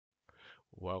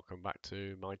Welcome back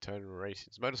to My Turn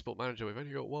Racing's Motorsport Manager. We've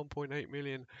only got 1.8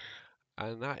 million,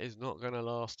 and that is not going to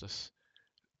last us.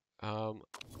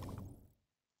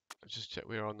 Just check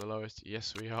we're on the lowest.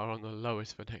 Yes, we are on the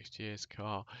lowest for next year's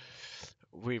car.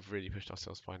 We've really pushed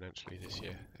ourselves financially this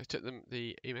year. Let's check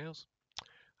the emails.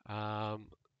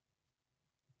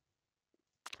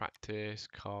 Practice,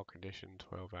 car condition,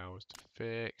 12 hours to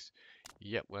fix.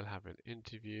 Yep, we'll have an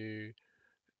interview.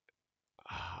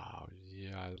 Oh,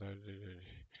 yeah,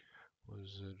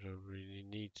 really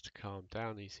needs to calm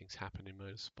down. These things happen in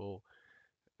motorsport.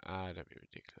 Don't be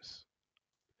ridiculous.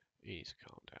 He needs to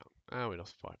calm down. We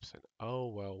lost 5%. Oh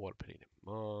well, what a penny in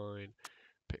mine.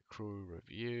 Pit crew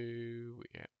review.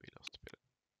 Yeah, we lost a bit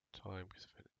of time because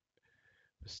of a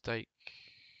mistake.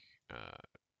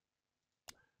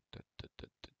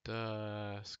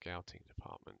 Scouting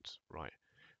department. Right.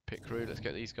 Pit crew, let's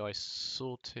get these guys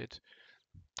sorted.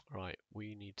 Right,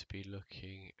 we need to be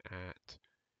looking at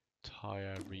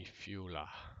tyre refueler.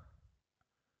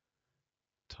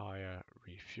 Tyre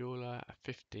refueler, a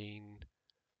 15,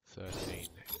 13.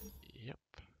 Yep.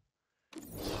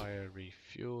 Tyre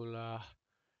refueler,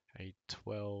 a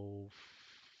 12.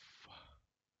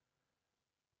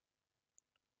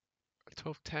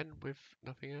 1210 with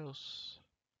nothing else.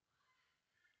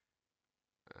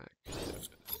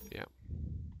 Yeah.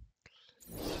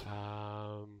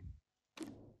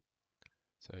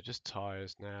 So just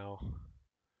tyres now.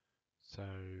 So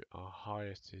our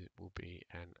highest will be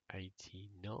an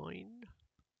 89.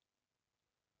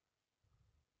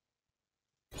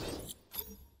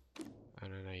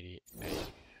 And an 88.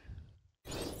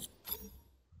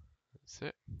 That's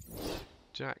it.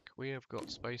 Jack, we have got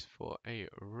space for a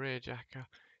rear jacker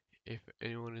if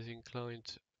anyone is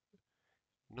inclined.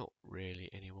 Not really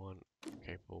anyone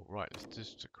capable. Right, let's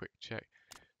just a quick check.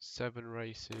 7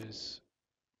 races,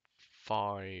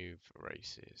 5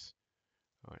 races.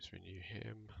 Alright, let's renew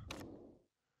him.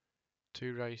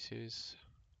 2 races,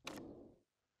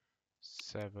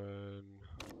 7,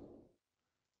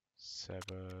 7,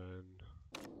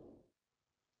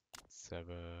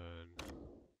 7,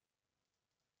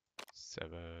 7,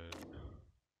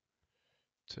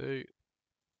 2,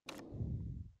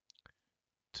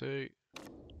 2,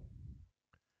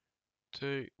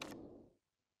 2,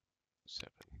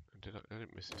 7. I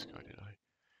didn't miss this guy, did I?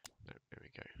 No, there we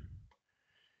go.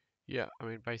 Yeah, I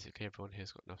mean, basically everyone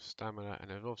here's got enough stamina, and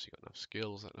they've obviously got enough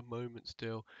skills at the moment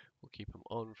still. We'll keep them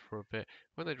on for a bit.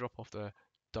 When they drop off the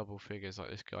double figures, like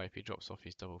this guy, if he drops off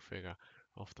his double figure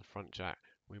off the front jack,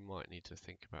 we might need to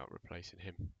think about replacing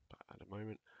him. But at the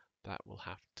moment, that will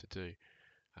have to do.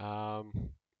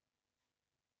 That'll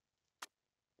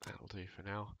do for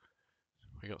now.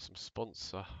 We got some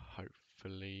sponsor,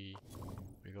 hopefully.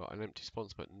 We got an empty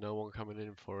sponsor, but no one coming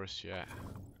in for us yet.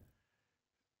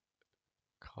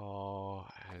 Car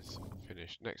has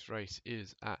finished. Next race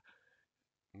is at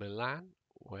Milan,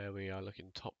 where we are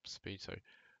looking top speed, so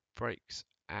brakes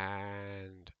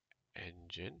and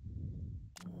engine.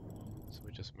 So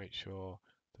we just make sure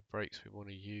the brakes we want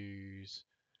to use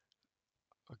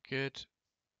are good.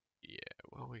 Yeah,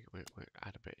 well, we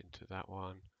add a bit into that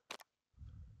one.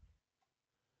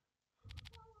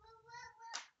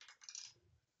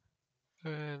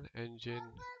 And engine,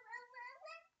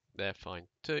 they're fine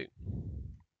too.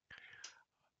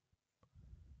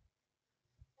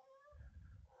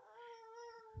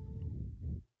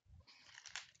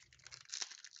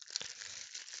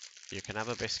 You can have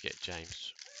a biscuit,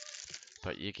 James,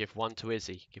 but you give one to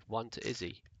Izzy. Give one to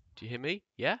Izzy. Do you hear me?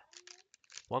 Yeah?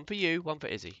 One for you, one for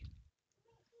Izzy.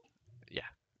 Yeah,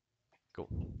 cool.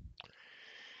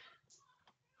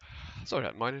 Sorry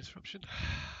about minor interruption.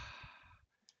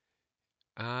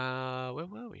 Where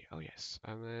were we? Oh yes,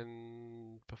 and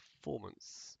then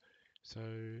performance. So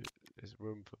there's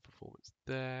room for performance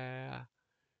there.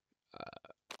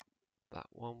 That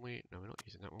one no, we're not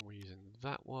using that one. We're using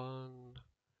that one.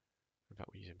 In fact,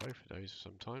 we're using both of those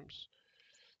sometimes.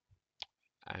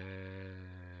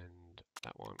 And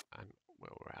that one, and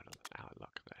well, we're out of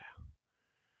luck there.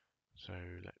 So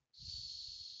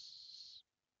let's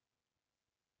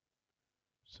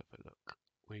have a look.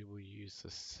 We will use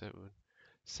the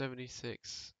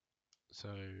 76. So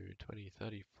 20,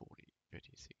 30, 40,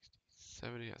 50, 60,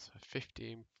 70, that's a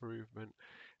 50 improvement.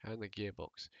 And the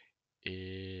gearbox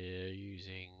is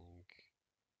using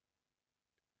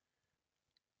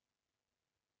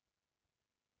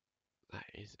that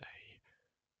is a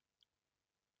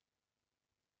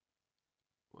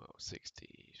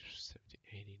 60, 70,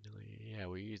 80, 90. Yeah,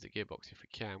 we'll use the gearbox if we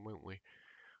can, won't we?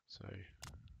 So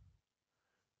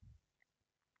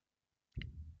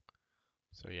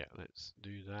yeah, let's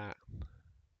do that.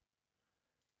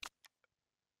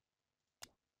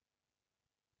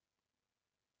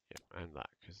 and that,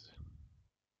 because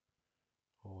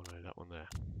oh no, that one there,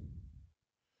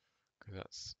 because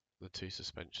that's the two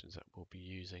suspensions that we'll be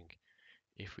using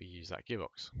if we use that gearbox.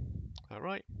 Is that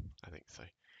right? I think so.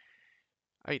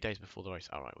 8 days before the race.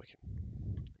 Alright, we can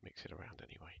mix it around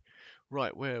anyway.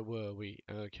 Right, where were we?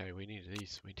 Okay, we need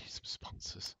these. We need some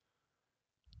sponsors.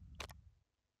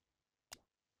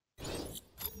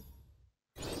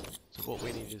 So what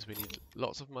we need is we need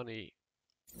lots of money.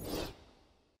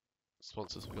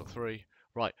 Sponsors, we've got 3.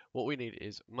 Right, what we need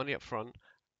is money up front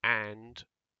and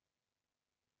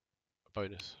a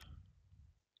bonus.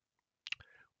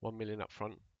 1 million up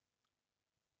front,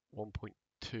 1.2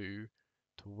 to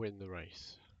win the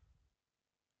race.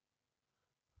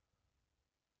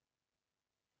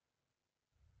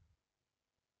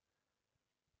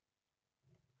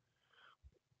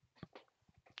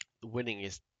 Winning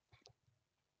is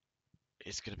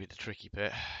going to be the tricky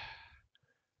bit.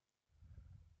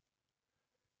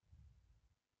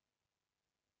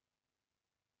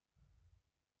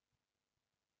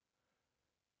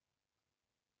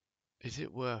 Is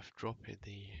it worth dropping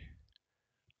the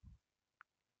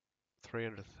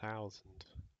 300,000?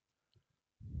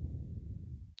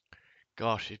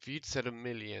 Gosh, if you'd said 1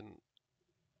 million,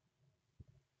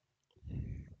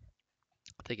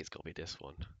 I think it's got to be this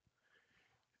one.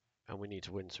 And we need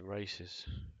to win some races.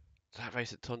 That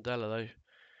race at Tondela, though, I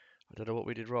don't know what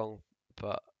we did wrong,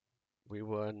 but we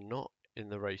were not in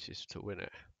the races to win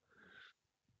it.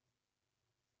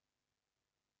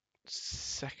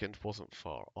 Second wasn't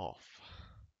far off.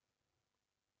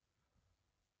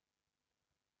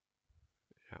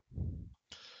 Yeah,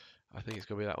 I think it's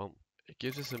going to be that one. It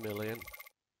gives us 1 million.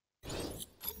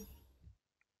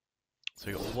 So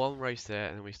we got one race there,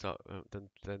 and then we start.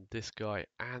 Then this guy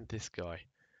and this guy.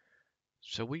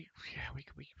 So we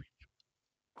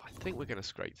I think we're going to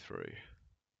scrape through.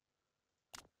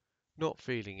 Not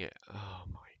feeling it. Oh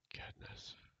my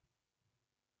goodness.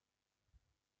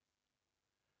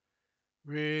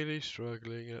 Really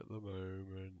struggling at the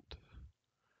moment.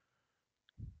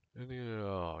 And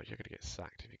oh, you're going to get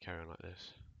sacked if you carry on like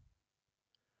this.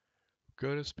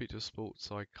 Go to speak to a sports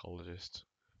psychologist.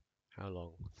 How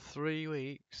long? 3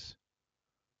 weeks.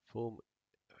 Form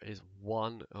is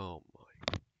 1. Oh my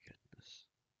goodness.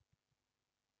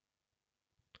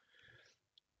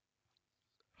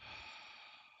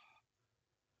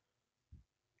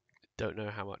 Don't know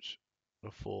how much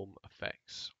the form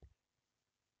affects.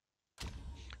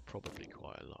 Probably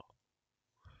quite a lot.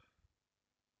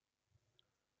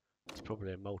 It's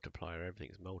probably a multiplier.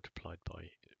 Everything's multiplied by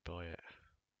it.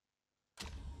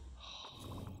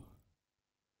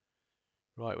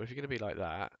 Right, well, if you're going to be like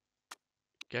that,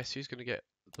 guess who's going to get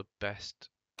the best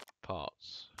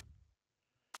parts?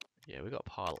 Yeah, we've got to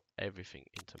pile everything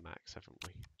into max, haven't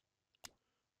we?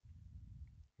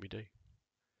 We do.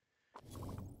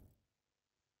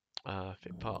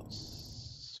 Fit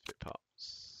parts. Fit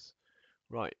parts.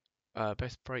 Right.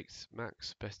 Best brakes,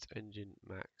 max. Best engine,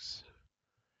 max.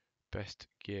 Best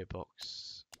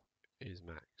gearbox is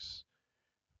max.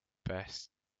 Best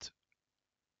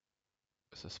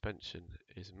suspension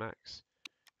is max.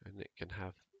 And it can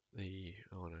have the...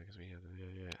 Oh no, because we have...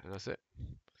 Yeah, and that's it.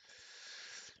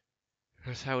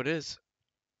 That's how it is.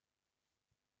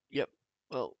 Yep.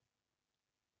 Well...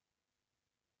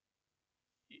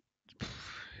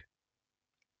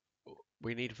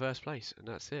 We need first place, and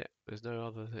that's it. There's no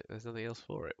other. There's nothing else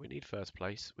for it. We need first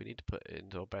place. We need to put it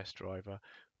into our best driver.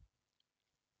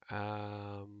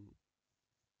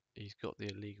 He's got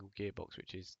the illegal gearbox,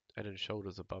 which is head and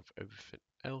shoulders above everything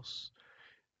else.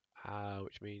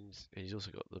 Which means he's also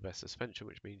got the best suspension,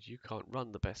 which means you can't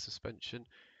run the best suspension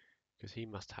because he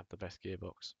must have the best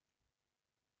gearbox.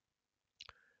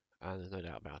 And there's no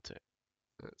doubt about it.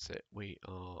 That's it. We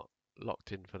are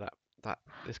locked in for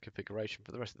this configuration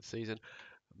for the rest of the season.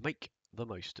 Make the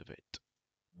most of it.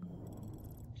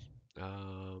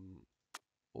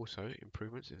 Also,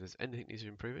 improvements. If there's anything needs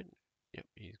improving, yep,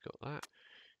 he's got that.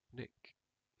 Nick.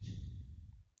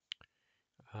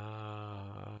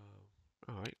 Alright.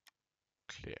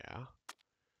 Clear.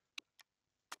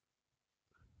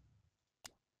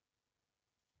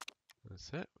 That's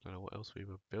it. I don't know what else we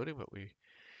were building, but we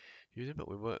using, but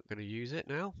we weren't going to use it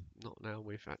now. Not now.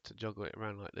 We've had to juggle it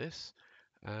around like this.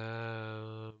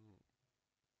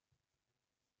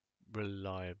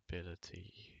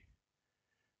 Reliability.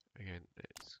 Again,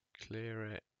 let's clear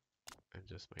it and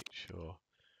just make sure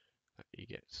that he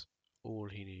gets all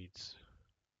he needs.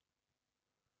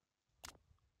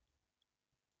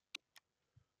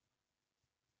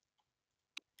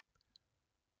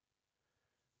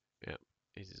 Yep,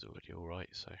 his is already alright,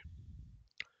 so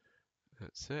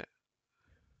that's it.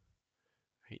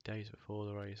 8 days before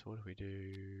the race, what do we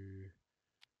do?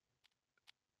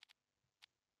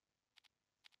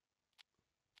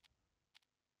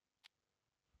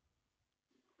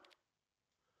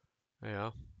 There you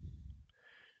are.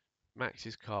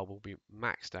 Max's car will be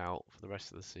maxed out for the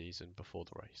rest of the season before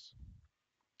the race.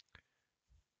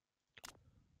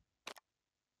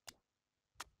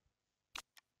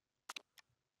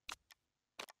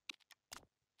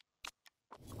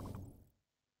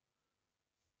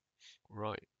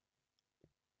 Right.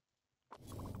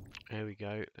 There we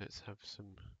go. Let's have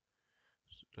some.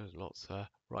 There's lots there.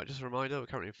 Right, just a reminder, we're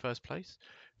currently in first place.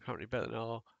 Currently better than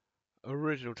our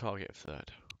original target of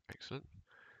third. Excellent.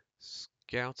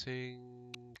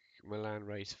 Scouting. Milan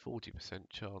race, 40%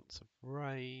 chance of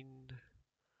rain.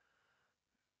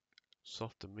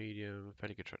 Soft and medium,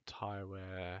 fairly good tyre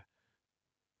wear.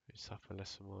 We suffer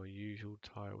less from our usual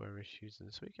tyre wear issues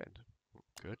this weekend.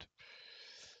 Good.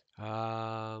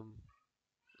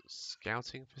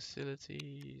 Scouting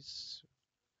facilities.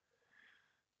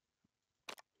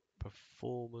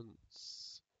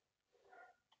 Performance.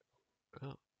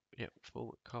 Oh, yeah,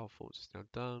 car performance is now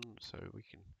done, so we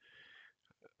can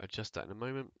adjust that in a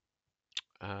moment.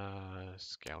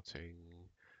 Scouting.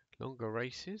 Longer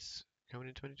races coming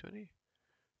in 2020.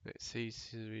 Let's see.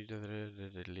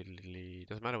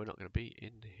 Doesn't matter, we're not going to be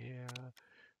in here.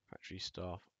 Factory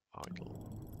staff idle.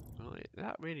 Oh,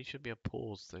 that really should be a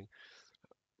pause thing.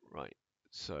 Right,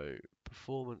 so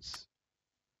performance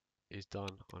is done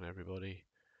on everybody.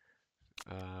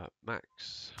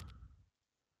 Max.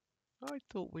 I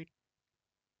thought we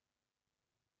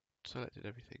selected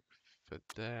everything for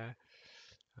there.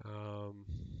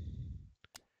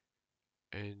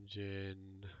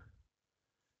 Engine.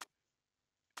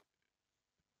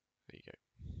 There you go.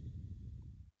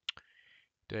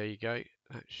 There you go.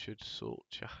 That should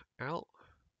sort you out.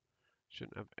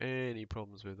 Shouldn't have any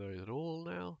problems with those at all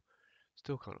now.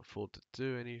 Still can't afford to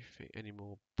do anything, any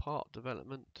more part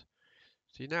development.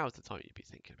 See, now is the time you'd be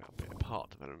thinking about a bit of part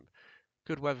development.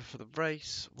 Good weather for the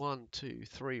race. 1, 2,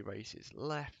 3 races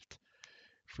left.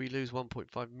 If we lose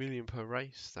 1.5 million per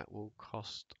race, that will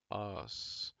cost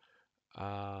us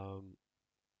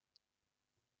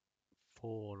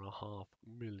 4.5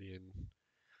 million,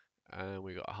 and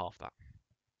we got half that.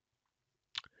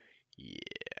 Yeah,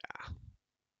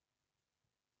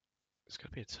 it's going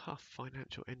to be a tough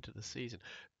financial end to the season.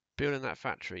 Building that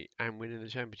factory and winning the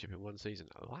championship in one season,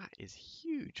 that is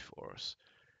huge for us.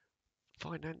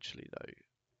 Financially, though,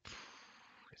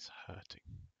 it's hurting.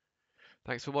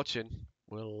 Thanks for watching.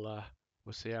 We'll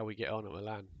see how we get on at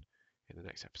Milan in the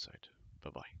next episode.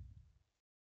 Bye bye.